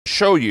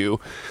show you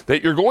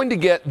that you're going to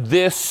get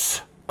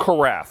this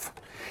carafe.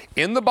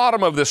 In the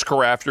bottom of this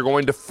carafe, you're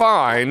going to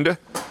find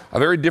a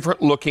very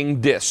different looking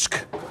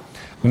disc,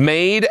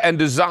 made and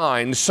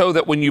designed so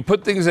that when you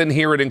put things in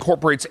here, it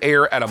incorporates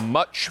air at a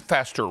much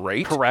faster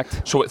rate.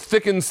 Correct. So it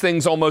thickens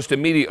things almost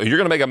immediately. You're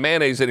going to make a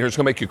mayonnaise in here. It's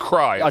going to make you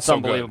cry. That's so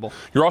unbelievable. Good.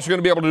 You're also going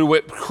to be able to do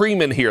whipped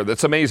cream in here.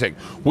 That's amazing.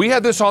 We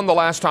had this on the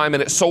last time,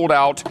 and it sold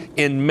out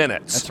in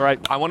minutes. That's right.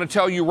 I want to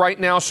tell you right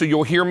now so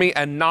you'll hear me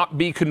and not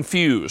be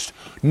confused.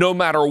 No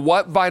matter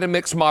what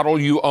Vitamix model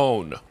you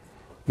own,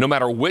 no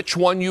matter which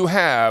one you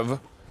have,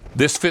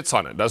 this fits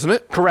on it, doesn't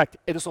it? Correct.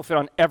 This will fit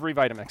on every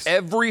Vitamix.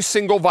 Every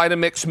single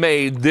Vitamix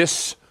made,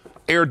 this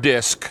Aer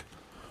Disc,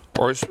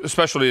 or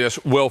especially this,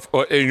 will.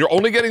 And you're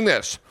only getting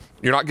this.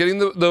 You're not getting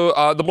the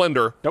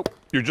blender. Nope.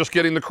 You're just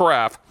getting the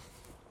carafe,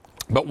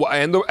 but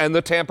and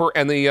the tamper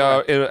and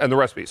the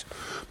recipes.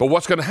 But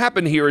what's going to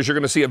happen here is you're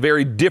going to see a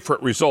very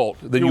different result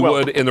than you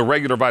would in the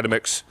regular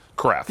Vitamix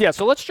carafe. Yeah,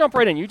 so let's jump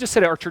right in. You just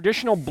said our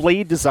traditional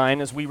blade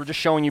design, as we were just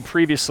showing you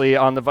previously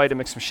on the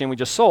Vitamix machine we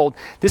just sold.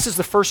 This is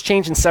the first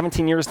change in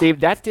 17 years, Dave.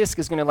 That disc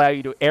is going to allow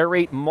you to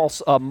aerate,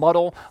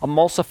 muddle,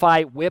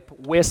 emulsify, whip,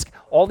 whisk,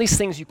 all these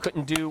things you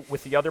couldn't do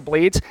with the other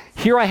blades.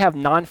 Here I have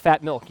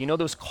non-fat milk. You know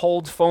those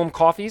cold foam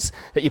coffees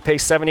that you pay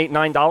 $7,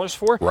 $8, $9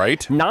 for?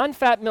 Right.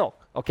 Non-fat milk.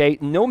 Okay,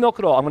 no milk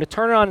at all. I'm going to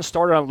turn it on and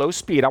start it on low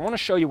speed. I want to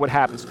show you what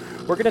happens.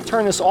 We're going to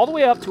turn this all the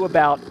way up to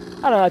about, I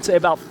don't know, I'd say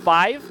about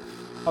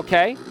 5,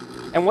 okay?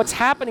 And what's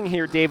happening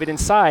here, David,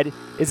 inside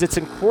is it's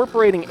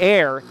incorporating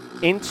air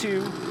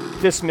into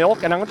this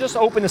milk. And I'm going to just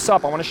open this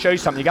up. I want to show you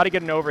something. You got to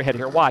get an overhead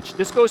here. Watch.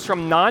 This goes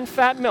from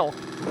non-fat milk.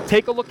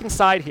 Take a look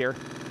inside here.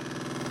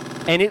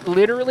 And it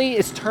literally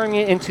is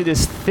turning it into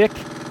this thick,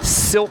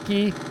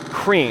 silky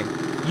cream.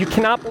 You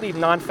cannot believe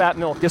non-fat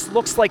milk. This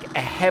looks like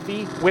a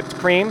heavy whipped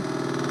cream.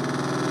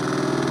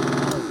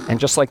 And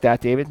just like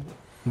that, David,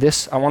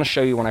 this, I want to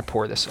show you when I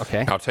pour this,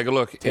 okay? Now take a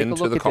look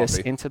into the coffee. This,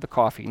 into the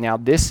coffee. Now,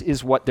 this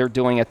is what they're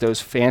doing at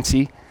those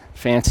fancy,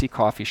 fancy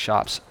coffee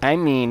shops. I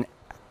mean,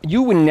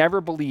 you would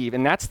never believe,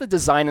 and that's the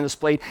design of this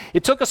blade.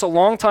 It took us a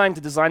long time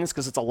to design this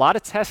because it's a lot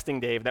of testing,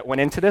 Dave, that went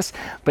into this,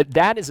 but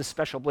that is a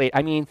special blade.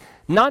 I mean,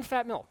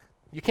 non-fat milk.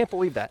 You can't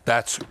believe that.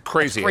 That's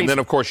crazy. And then,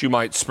 of course, you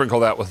might sprinkle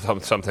that with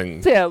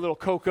something. Yeah, a little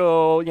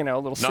cocoa, you know,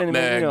 a little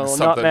cinnamon, a little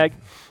nutmeg.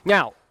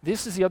 Now,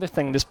 this is the other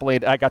thing, this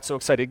blade, I got so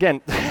excited.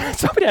 Again,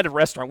 somebody had a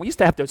restaurant. We used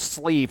to have to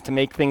slave to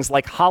make things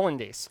like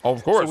hollandaise. Oh,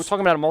 of course. So we're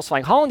talking about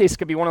emulsifying. Hollandaise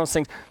could be one of those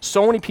things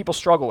so many people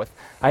struggle with.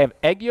 I have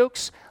egg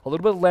yolks, a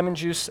little bit of lemon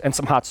juice, and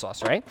some hot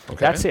sauce, right? Okay.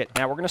 That's it.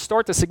 Now we're going to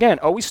start this again.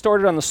 Always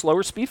start it on the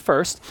slower speed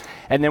first,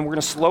 and then we're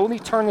going to slowly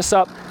turn this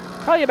up,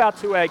 probably about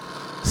 2 egg,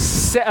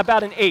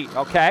 about an 8,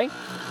 okay?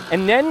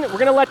 And then we're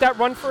going to let that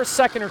run for a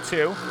second or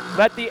two,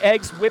 let the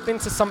eggs whip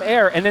into some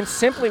air, and then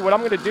simply what I'm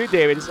going to do,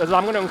 David, is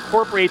I'm going to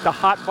incorporate the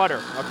hot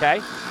butter, okay?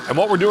 And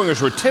what we're doing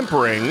is we're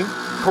tempering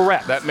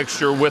that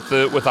mixture with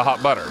the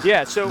hot butter.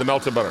 Yeah, so the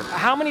melted butter.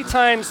 How many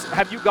times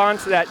have you gone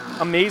to that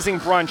amazing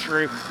brunch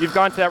or you've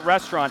gone to that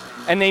restaurant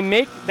and they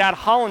make that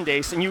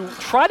hollandaise and you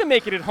try to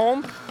make it at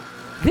home?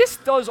 This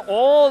does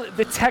all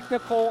the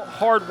technical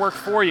hard work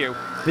for you.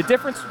 The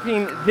difference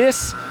between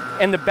this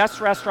and the best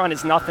restaurant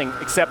is nothing,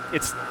 except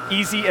it's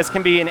easy as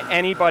can be and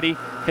anybody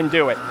can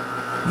do it.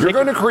 You're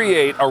going to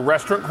create a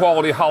restaurant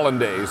quality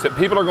hollandaise that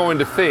people are going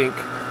to think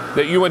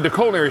that you went to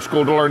culinary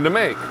school to learn to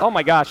make. Oh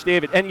my gosh,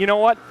 David. And you know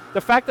what?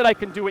 The fact that I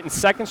can do it in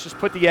seconds, just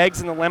put the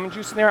eggs and the lemon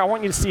juice in there, I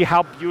want you to see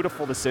how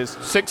beautiful this is.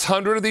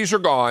 600 of these are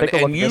gone,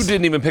 and you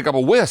didn't even pick up a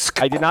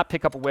whisk. I did not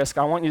pick up a whisk.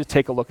 I want you to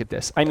take a look at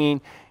this. I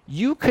mean,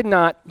 you could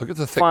not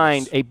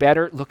find a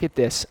better, look at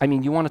this. I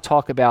mean, you want to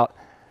talk about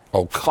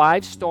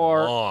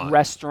 5-star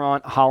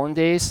restaurant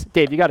hollandaise.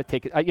 Dave, you got to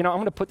take it. You know, I'm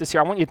going to put this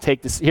here. I want you to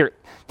take this. Here,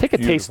 take a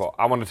taste.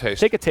 I want to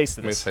taste. Take a taste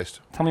of this. Let me taste.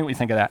 Tell me what you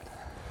think of that.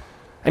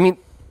 I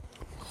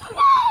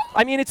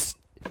mean,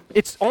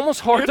 it's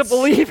almost hard to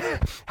believe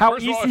how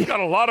easy. It's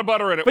got a lot of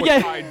butter in it, which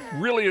I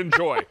really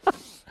enjoy.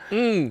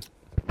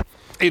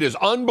 It is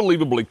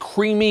unbelievably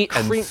creamy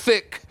and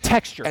thick,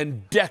 texture,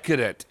 and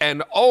decadent.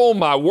 And oh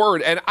my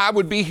word! And I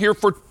would be here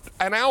for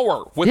an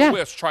hour with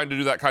whisk trying to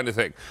do that kind of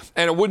thing,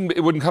 and it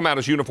wouldn't come out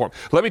as uniform.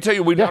 Let me tell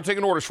you, we've now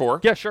taken orders for.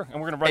 Yeah, sure.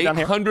 And we're going to write down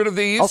here 800 of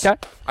these. Okay.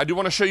 I do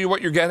want to show you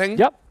what you're getting.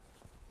 Yep.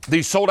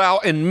 These sold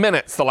out in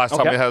minutes the last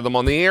time we had them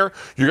on the air.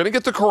 You're going to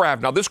get the carafe.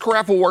 Now, this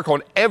carafe will work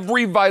on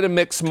every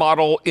Vitamix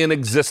model in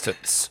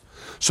existence.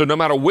 So no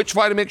matter which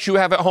Vitamix you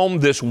have at home,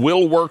 this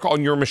will work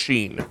on your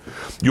machine.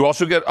 You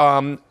also get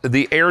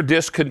the Aer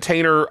Disc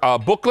container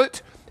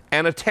booklet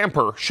and a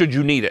tamper should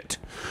you need it.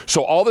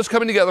 So all this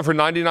coming together for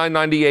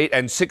 $99.98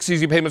 and 6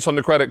 easy payments on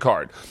the credit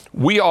card.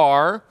 We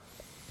are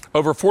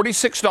over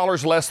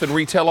 $46 less than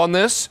retail on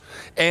this,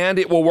 and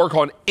it will work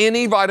on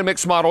any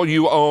Vitamix model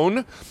you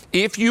own.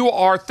 If you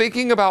are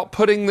thinking about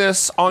putting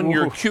this on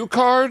your Q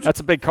card. That's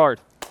a big card.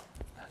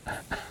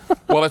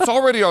 Well, it's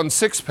already on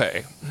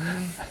 6Pay.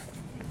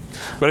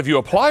 But if you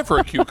apply for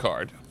a Q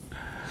card,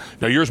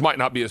 now yours might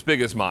not be as big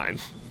as mine,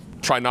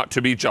 Try not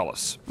to be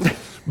jealous.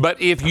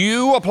 But if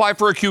you apply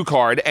for a Q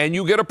card and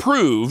you get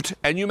approved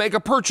and you make a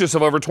purchase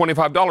of over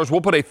 $25,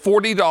 we'll put a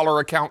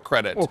 $40 account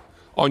credit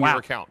on your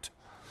account.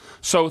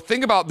 So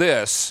think about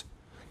this.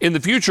 In the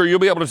future, you'll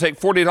be able to take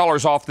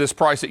 $40 off this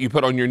price that you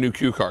put on your new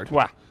Q card.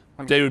 Wow.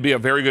 Today would be a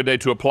very good day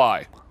to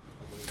apply.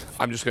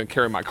 I'm just going to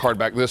carry my card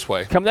back this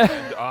way. Come there.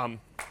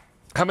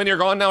 How many are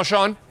gone now,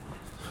 Sean?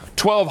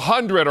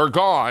 1,200 are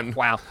gone.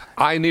 Wow.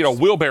 I need a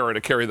wheelbarrow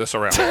to carry this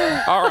around.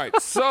 All right,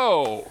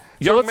 so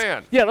young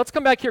man. Yeah, let's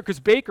come back here because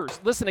bakers,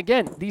 listen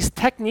again, these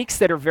techniques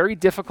that are very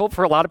difficult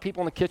for a lot of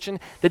people in the kitchen,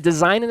 the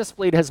design in this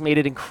blade has made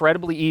it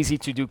incredibly easy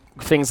to do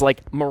things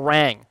like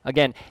meringue.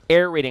 Again,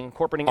 aerating,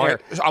 incorporating air.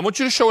 Right, I want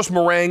you to show us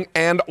meringue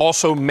and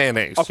also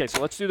mayonnaise. Okay,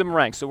 so let's do the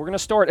meringue. So we're going to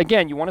start,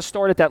 again, you want to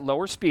start at that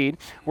lower speed.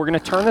 We're going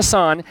to turn this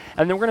on,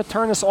 and then we're going to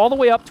turn this all the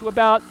way up to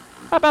about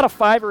a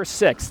 5 or a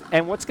 6.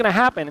 And what's going to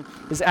happen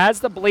is as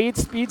the blade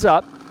speeds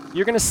up,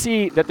 you're going to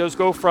see that those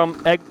go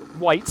from egg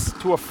whites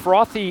to a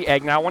frothy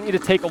egg. Now I want you to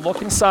take a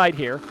look inside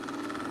here.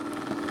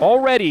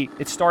 Already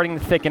it's starting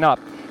to thicken up.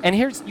 And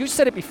here's, you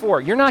said it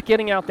before, you're not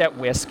getting out that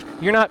whisk.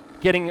 You're not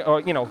getting,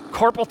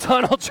 carpal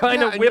tunnel trying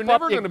to whip up. You're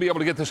never going to be able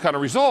to get this kind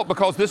of result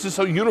because this is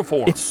so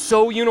uniform. It's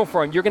so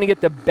uniform. You're going to get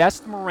the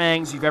best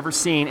meringues you've ever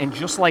seen, and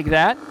just like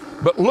that.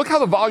 But look how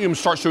the volume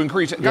starts to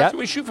increase. Guys, can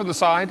we shoot from the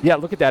side? Yeah,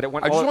 look at that.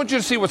 I just want you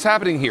to see what's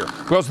happening here.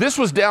 Because this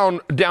was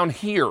down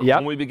here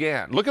when we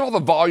began. Look at all the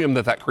volume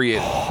that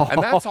created.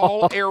 And that's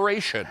all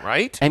aeration,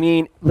 right? I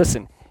mean,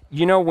 listen,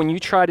 when you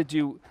try to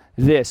do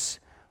this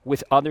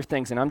with other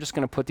things, and I'm just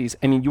going to put these,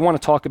 you want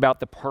to talk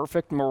about the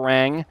perfect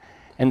meringue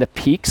and the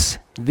peaks.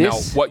 Now,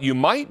 what you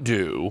might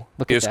do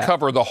is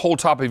cover the whole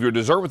top of your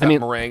dessert with that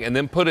meringue and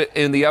then put it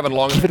in the oven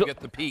long enough to get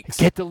the peaks.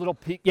 Get the little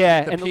peak,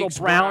 and the little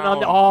brown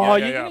on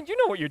the, you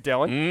know what you're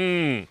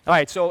doing. All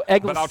right, so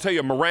eggless. But I'll tell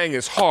you, meringue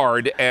is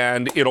hard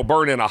and it'll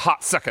burn in a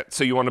hot second,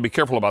 so you want to be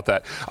careful about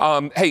that.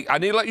 Hey, I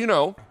need to let you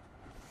know,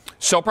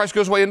 sale price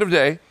goes away end of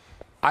day.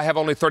 I have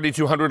only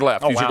 3,200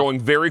 left. These are going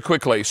very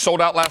quickly.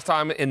 Sold out last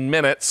time in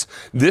minutes.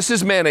 This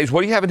is mayonnaise. What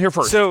do you have in here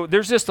first? So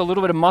there's just a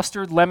little bit of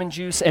mustard, lemon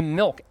juice, and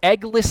milk.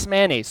 Eggless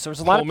mayonnaise. So there's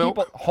a lot of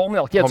people. Whole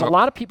milk. Yeah, there's a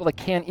lot of people that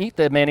can't eat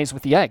the mayonnaise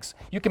with the eggs.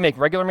 You can make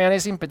regular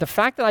mayonnaise, but the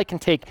fact that I can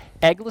take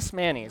eggless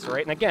mayonnaise,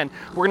 right? And again,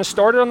 we're going to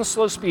start it on the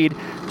slow speed,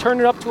 turn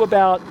it up to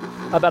about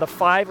a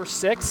 5 or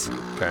 6.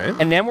 Okay.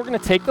 And then we're going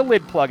to take the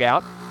lid plug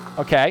out,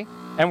 okay?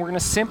 And we're going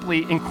to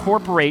simply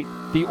incorporate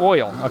the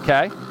oil,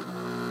 okay?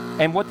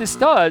 And what this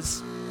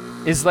does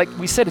is, like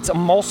we said, it's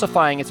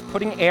emulsifying. It's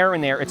putting air in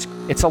there.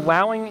 It's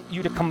allowing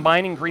you to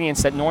combine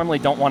ingredients that normally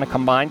don't want to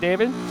combine,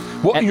 David.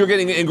 Well, you're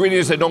getting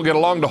ingredients that don't get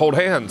along to hold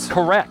hands.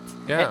 Correct.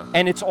 Yeah.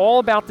 And it's all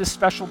about this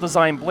special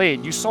design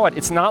blade. You saw it.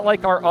 It's not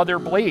like our other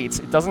blades.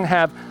 It doesn't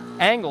have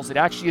angles. It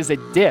actually is a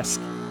disc.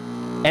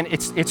 And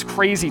it's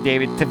crazy,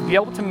 David, to be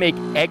able to make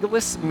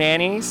eggless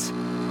mayonnaise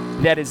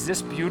that is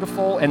this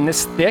beautiful and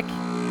this thick.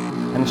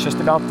 And it's just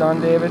about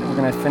done, David. We're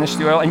going to finish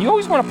the oil. And you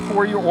always want to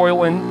pour your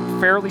oil in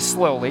fairly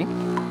slowly.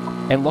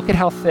 And look at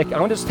how thick.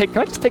 Can I just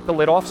take the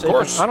lid off? Of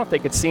course. I don't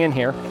think it's seeing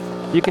here.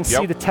 You can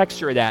see the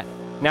texture of that.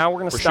 Now we're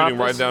going to stop shooting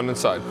right down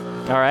inside.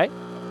 All right.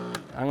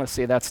 I'm going to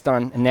say that's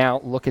done. And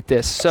now look at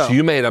this. So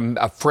you made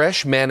a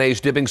fresh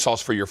mayonnaise dipping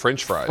sauce for your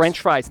French fries.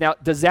 French fries. Now,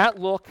 does that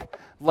look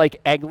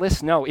like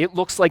eggless? No, it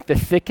looks like the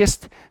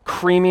thickest,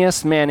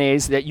 creamiest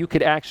mayonnaise that you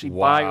could actually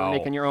buy or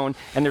make on your own,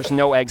 and there's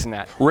no eggs in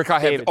that. Rick, I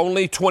have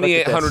only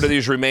 2,800 of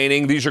these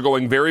remaining. These are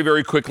going very,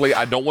 very quickly.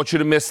 I don't want you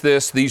to miss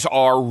this. This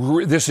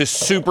is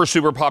super,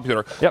 super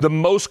popular. Yep. The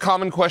most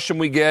common question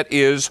we get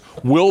is,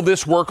 will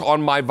this work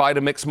on my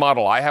Vitamix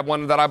model? I have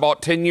one that I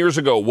bought 10 years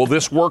ago. Will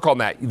this work on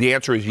that? The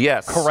answer is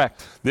yes.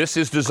 Correct. This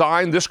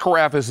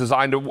carafe is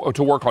designed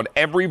to work on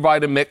every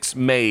Vitamix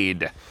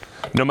made,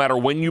 no matter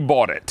when you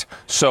bought it.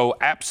 So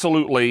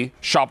absolutely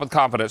shop with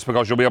confidence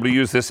because you'll be able to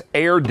use this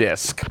Aer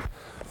Disc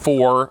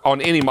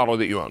on any model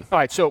that you own. All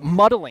right, so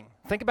muddling.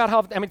 Think about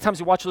how many times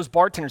you watch those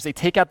bartenders, they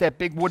take out that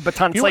big wood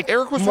baton. You know what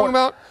Eric was talking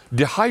about?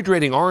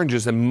 Dehydrating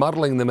oranges and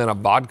muddling them in a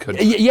vodka.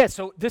 Yeah,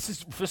 so this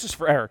is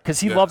for Eric because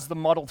he loves the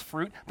muddled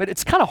fruit, but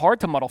it's kind of hard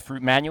to muddle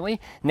fruit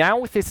manually. Now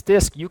with this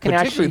disc, you can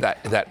particularly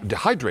that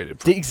dehydrated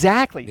fruit.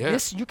 Exactly. Yeah.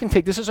 This you can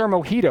take. This is our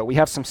mojito. We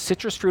have some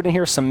citrus fruit in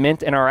here, some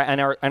mint, and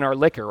our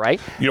liquor,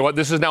 right? You know what?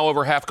 This is now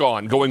over half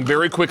gone. Going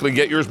very quickly.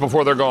 Get yours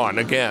before they're gone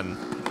again.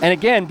 And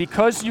again,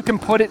 because you can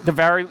put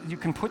you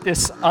can put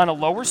this on a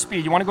lower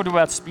speed. You want to go to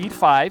about speed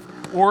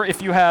 5, or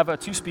if you have a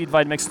 2-speed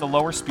Vitamix, the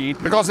lower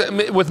speed. Because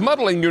with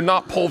muddling, you're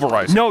not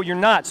pulverizing. No, you're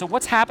not. So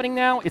what's happening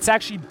now? It's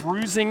actually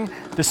bruising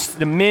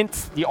the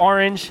mint, the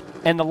orange,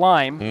 and the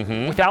lime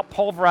without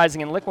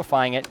pulverizing and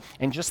liquefying it,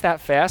 and just that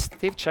fast.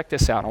 Dave, check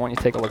this out. I want you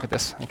to take a look at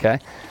this. Okay,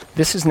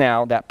 this is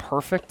now that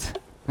perfect.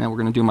 Now we're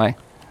going to do my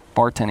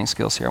bartending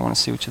skills here. I want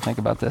to see what you think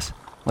about this.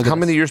 How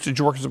many years did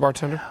you work as a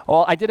bartender?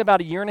 Well, I did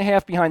about 1.5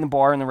 years behind the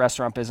bar in the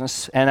restaurant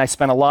business, and I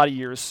spent a lot of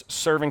years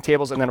serving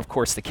tables, and then, of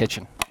course, the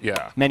kitchen.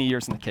 Yeah. Many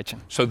years in the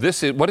kitchen. So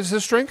what is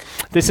this drink?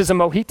 This is a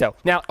mojito.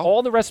 Now,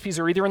 all the recipes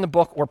are either in the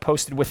book or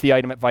posted with the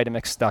item at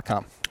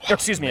Vitamix.com.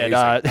 Excuse me, at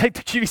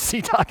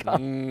QVC.com.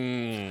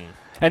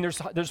 And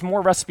there's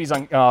more recipes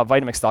on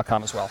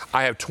Vitamix.com as well.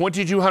 I have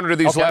 2,200 of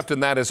these left,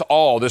 and that is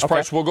all. This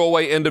price will go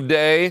away end of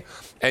day,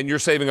 and you're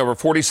saving over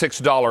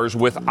 $46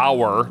 with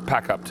our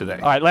pack up today.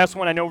 All right, last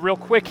one I know real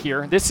quick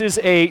here. This is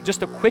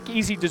just a quick,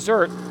 easy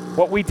dessert.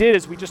 What we did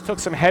is we just took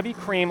some heavy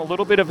cream, a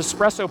little bit of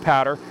espresso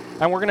powder,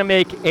 and we're going to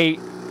make a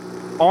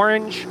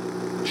orange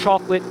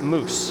chocolate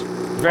mousse.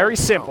 Very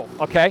simple,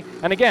 okay?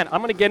 And again,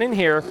 I'm going to get in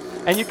here,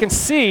 and you can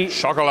see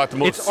chocolate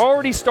mousse. It's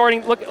already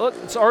starting. Look,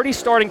 it's already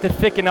starting to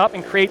thicken up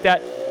and create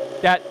that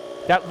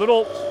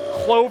little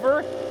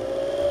clover.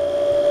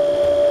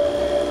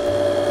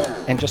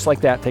 And just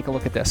like that, take a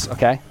look at this,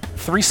 okay?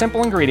 3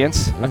 simple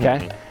ingredients,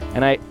 okay?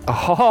 And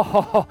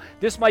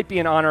this might be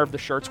in honor of the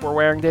shirts we're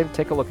wearing, David.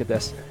 Take a look at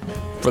this.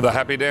 For the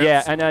happy dance?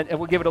 Yeah, and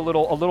we'll give it a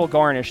little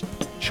garnish.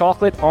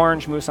 Chocolate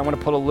orange mousse. I'm going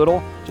to put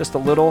just a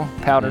little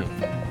powdered.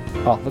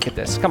 Oh, look at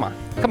this. Come on.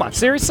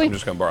 Seriously? I'm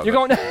just going to borrow You're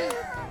going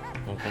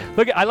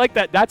Look, I like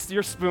that. That's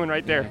your spoon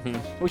right there.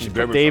 We should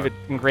put David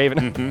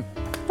engraven.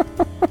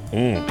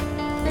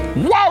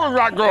 Wow, is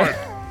that good?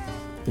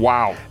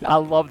 Wow. I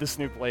love this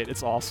new plate.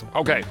 It's awesome.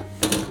 Okay,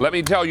 let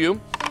me tell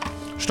you,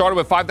 started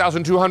with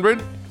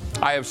 5,200.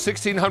 I have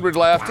 1,600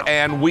 left,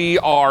 and we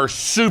are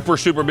super,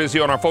 super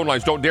busy on our phone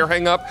lines. Don't dare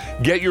hang up.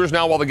 Get yours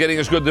now while the getting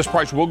is good. This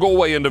price will go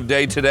away end of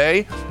day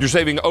today. You're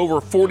saving over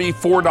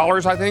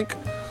 $44, I think,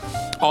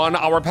 on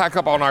our pack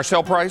up on our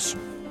sale price.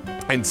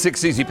 And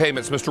 6 easy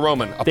payments. Mr.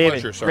 Roman, a David,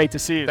 pleasure, sir. Great to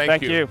see you.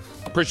 Thank you.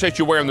 Appreciate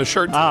you wearing the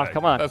shirt today.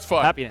 Come on. That's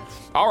fun. Happiness.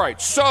 All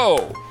right,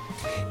 so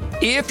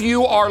if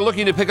you are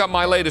looking to pick up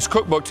my latest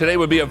cookbook, today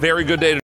would be a very good day to